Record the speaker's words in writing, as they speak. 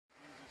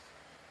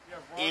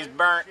He's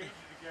burnt.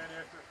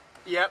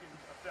 Yep.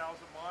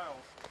 1,000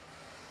 miles.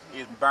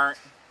 He's burnt.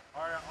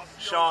 All right, I'll see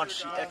Sean,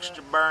 she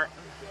extra burnt.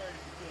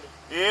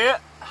 Yeah.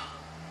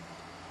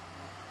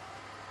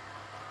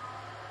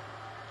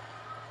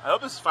 I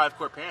hope this is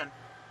 5-quart pan.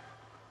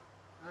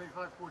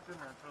 95 quarts in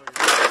there, I tell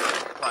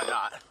you. Probably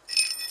not.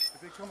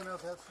 Is it coming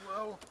out that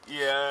slow?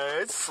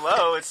 Yeah, it's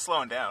slow. It's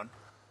slowing down.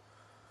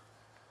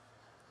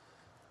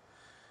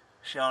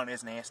 Sean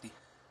is nasty.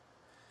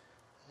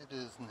 It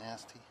is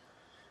nasty.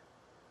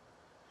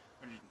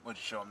 What'd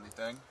you show him the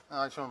thing?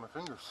 I showed him my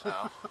fingers.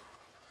 Oh.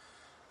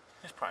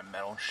 There's probably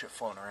metal and shit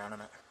floating around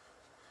in it.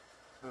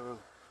 So,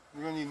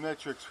 you're going to need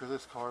metrics for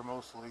this car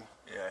mostly.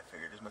 Yeah, I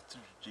figured as much as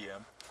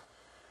GM.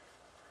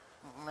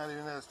 Not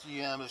even that it's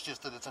GM, it's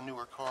just that it's a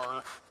newer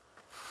car.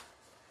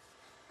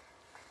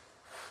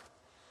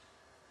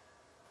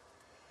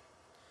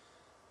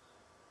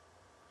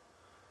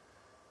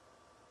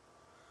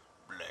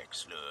 Black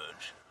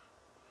sludge.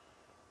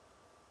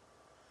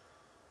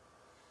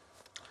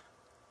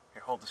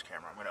 Here, hold this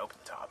camera. I'm going to open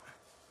the top.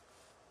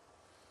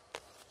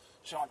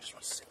 Sean just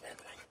wants to see that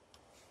thing.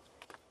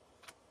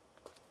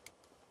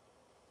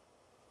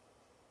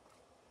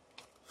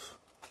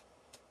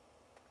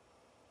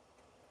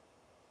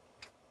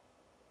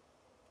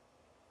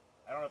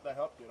 I don't know if that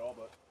helped you at all,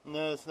 but...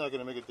 No, it's not going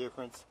to make a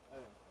difference. I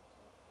didn't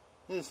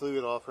think so. Just leave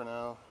it off for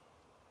now.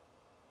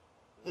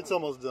 It's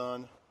almost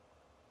done.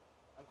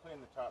 I'm cleaning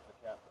the top of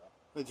the cap, though.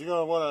 But you're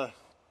going to want to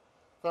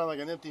find like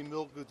an empty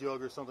milk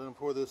jug or something and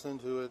pour this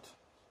into it.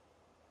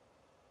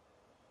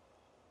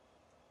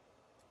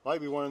 Might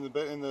be one in the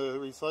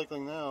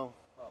recycling now.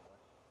 Probably.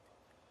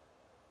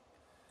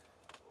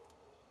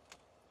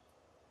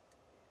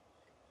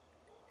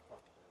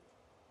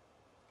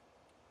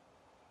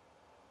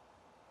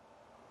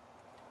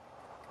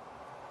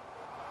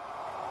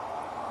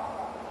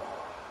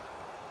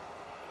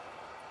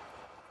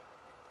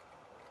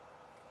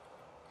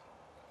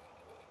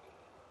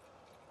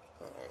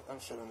 Alright, I'm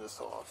shutting this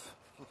off.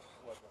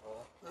 What, the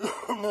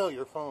hole? No,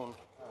 your phone.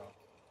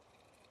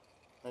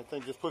 Oh. I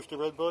think just push the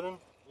red button.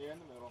 Yeah, in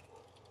the middle.